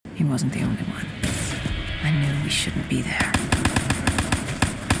he wasn't the only one. I knew we shouldn't be there.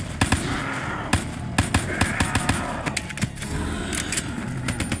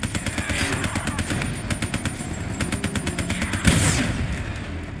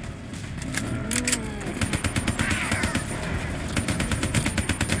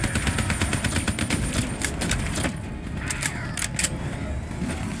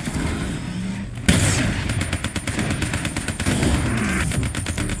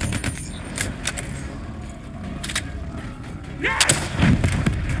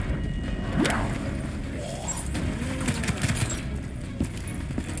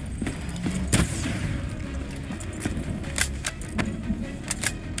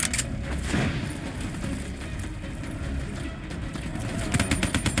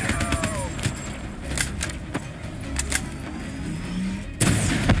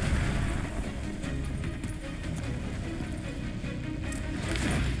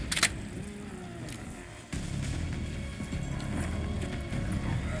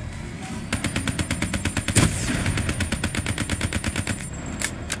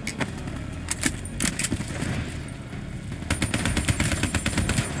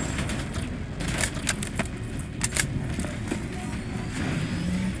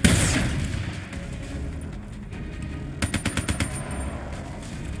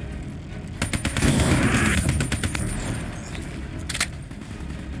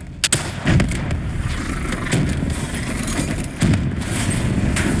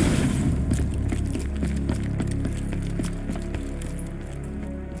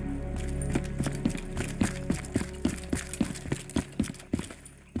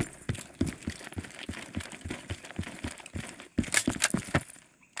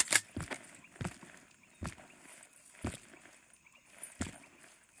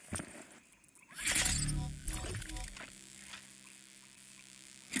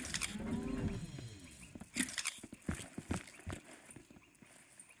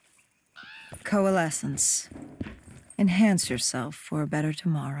 Coalescence. Enhance yourself for a better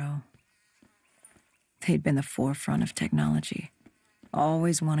tomorrow. They'd been the forefront of technology,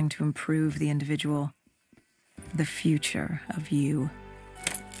 always wanting to improve the individual, the future of you.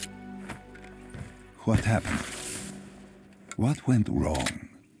 What happened? What went wrong?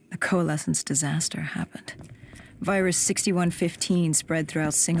 The Coalescence disaster happened. Virus 6115 spread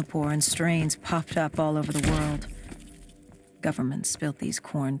throughout Singapore and strains popped up all over the world. Governments built these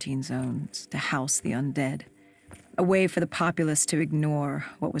quarantine zones to house the undead, a way for the populace to ignore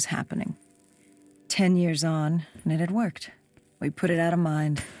what was happening. 10 years on, and it had worked. We put it out of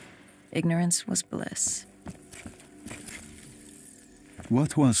mind. Ignorance was bliss.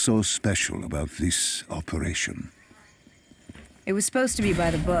 What was so special about this operation? It was supposed to be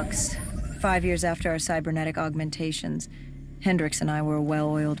by the books. 5 years after our cybernetic augmentations, Hendricks and I were a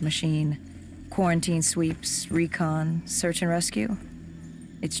well-oiled machine. Quarantine sweeps, recon, search and rescue.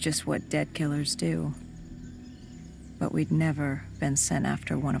 It's just what dead killers do. But we'd never been sent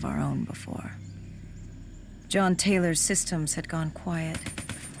after one of our own before. John Taylor's systems had gone quiet.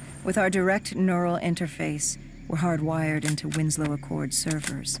 With our direct neural interface, we're hardwired into Winslow Accord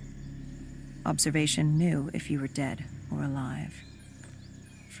servers. Observation knew if you were dead or alive.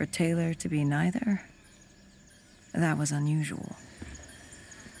 For Taylor to be neither, that was unusual.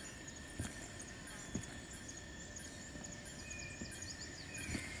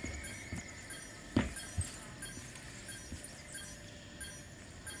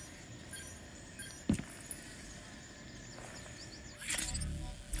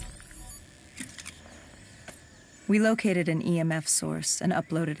 We located an EMF source and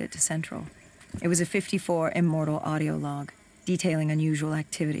uploaded it to Central. It was a 54 immortal audio log, detailing unusual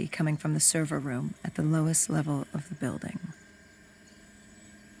activity coming from the server room at the lowest level of the building.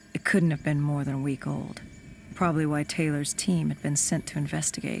 It couldn't have been more than a week old, probably why Taylor's team had been sent to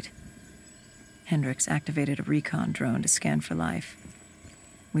investigate. Hendricks activated a recon drone to scan for life.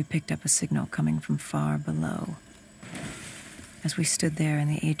 We picked up a signal coming from far below. As we stood there in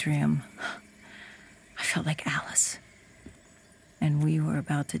the atrium, I felt like Alice. And we were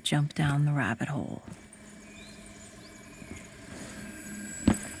about to jump down the rabbit hole.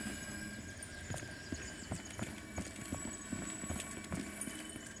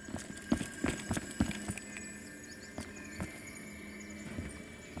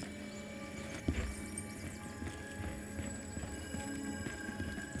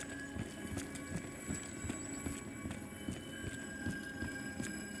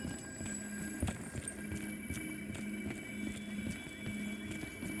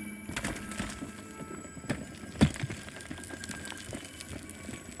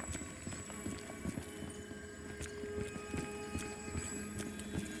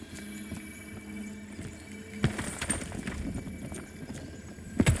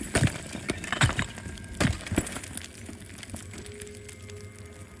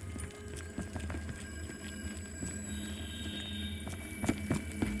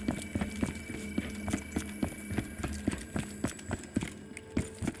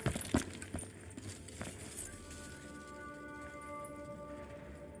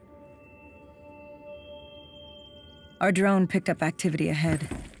 Our drone picked up activity ahead.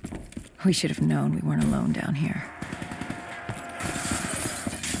 We should have known we weren't alone down here.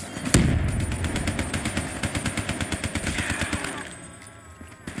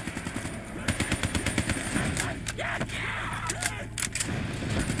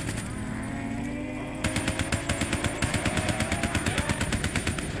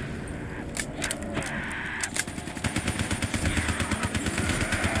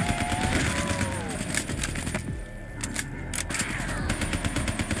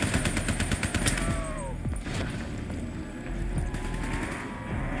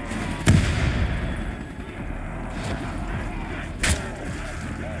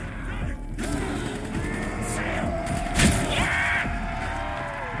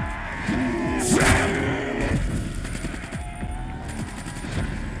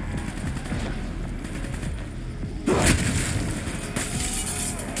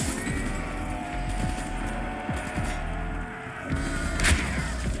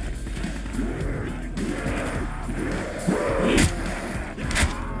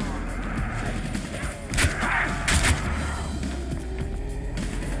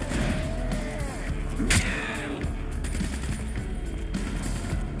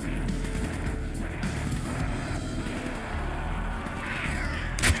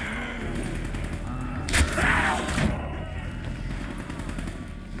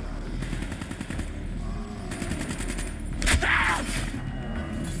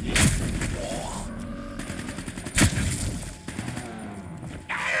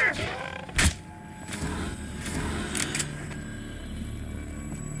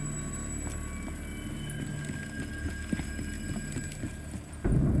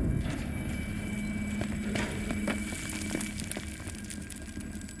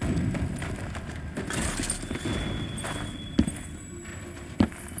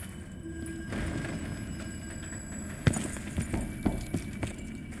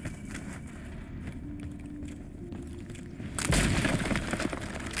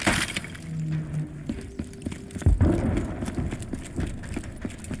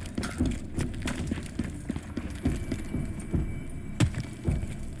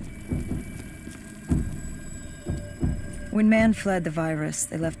 When man fled the virus,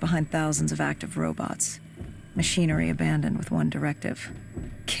 they left behind thousands of active robots. Machinery abandoned with one directive: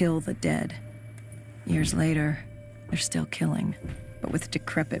 kill the dead. Years later, they're still killing. But with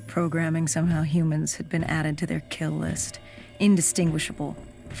decrepit programming, somehow humans had been added to their kill list, indistinguishable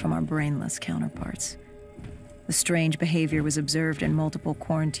from our brainless counterparts. The strange behavior was observed in multiple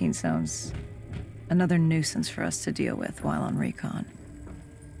quarantine zones. Another nuisance for us to deal with while on recon.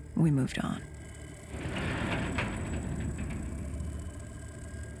 We moved on.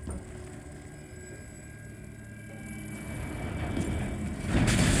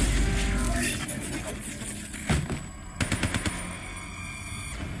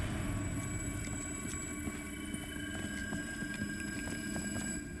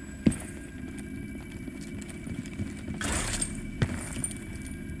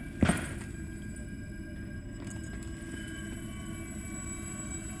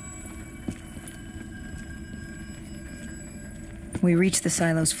 We reached the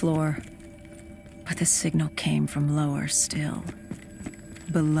silo's floor, but the signal came from lower still,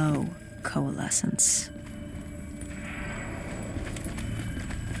 below coalescence.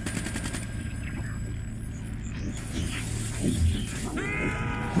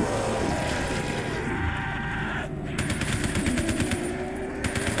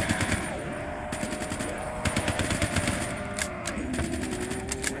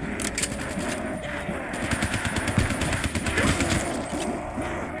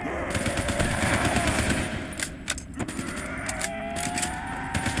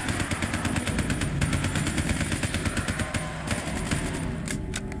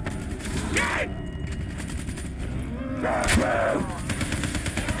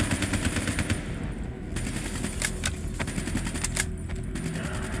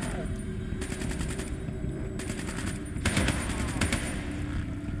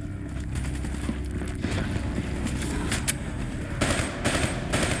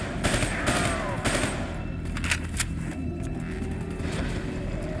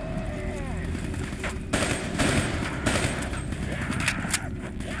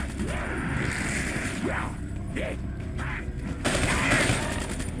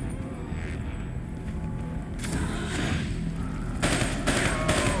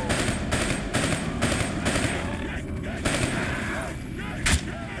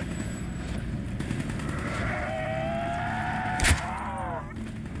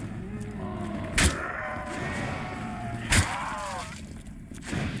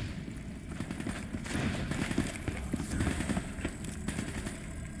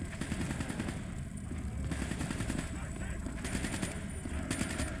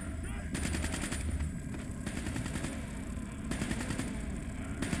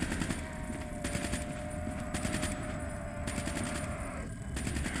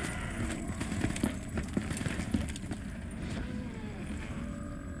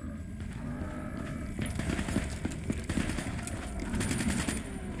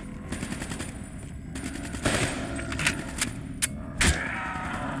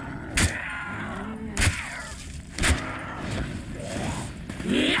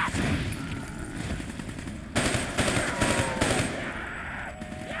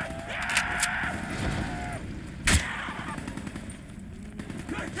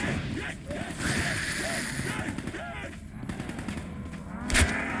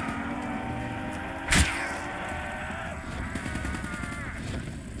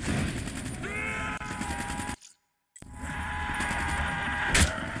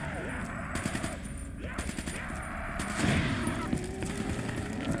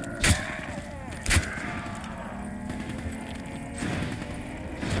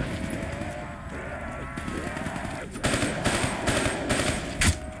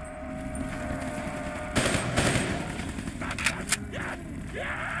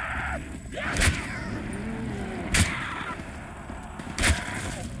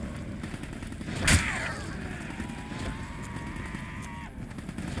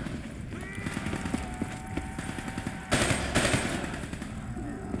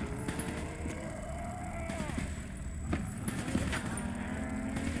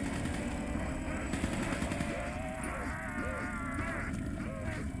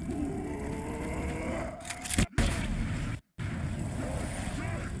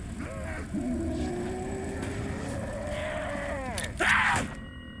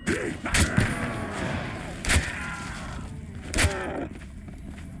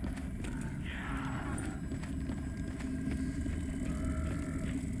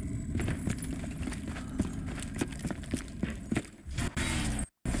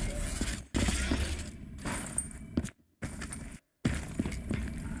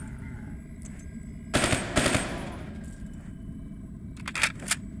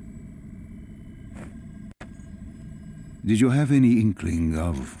 Did you have any inkling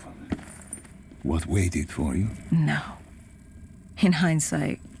of what waited for you? No. In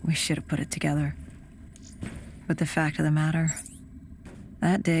hindsight, we should have put it together. But the fact of the matter,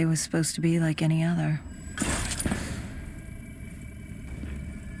 that day was supposed to be like any other.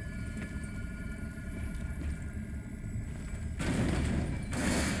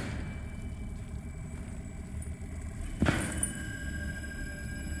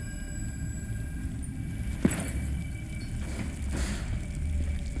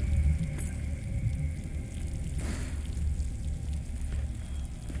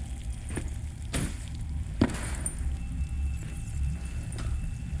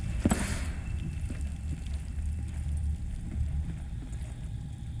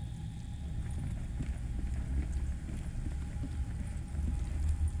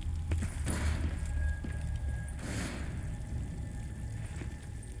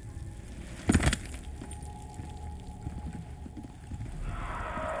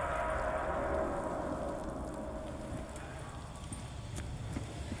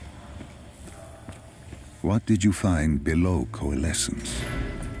 What did you find below Coalescence?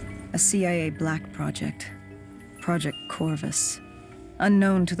 A CIA black project. Project Corvus.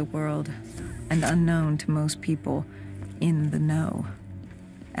 Unknown to the world, and unknown to most people in the know.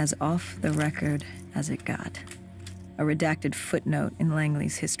 As off the record as it got. A redacted footnote in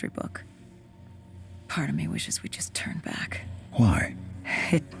Langley's history book. Part of me wishes we just turned back. Why?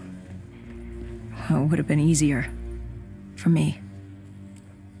 It would have been easier. For me.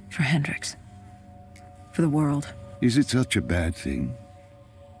 For Hendricks. For the world. Is it such a bad thing?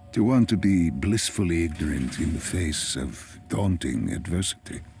 To want to be blissfully ignorant in the face of daunting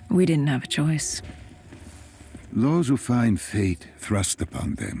adversity? We didn't have a choice. Those who find fate thrust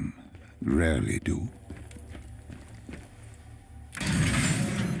upon them rarely do.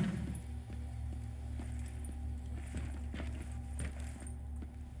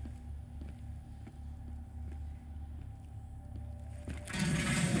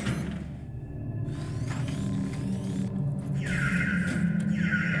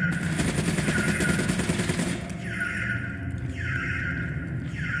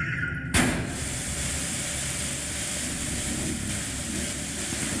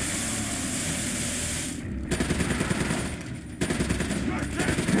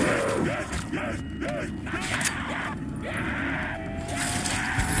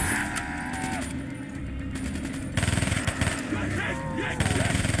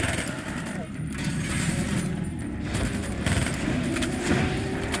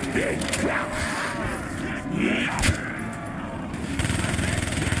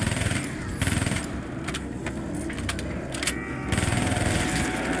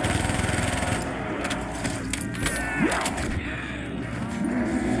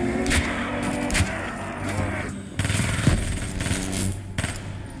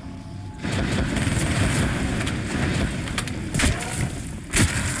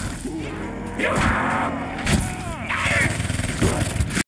 You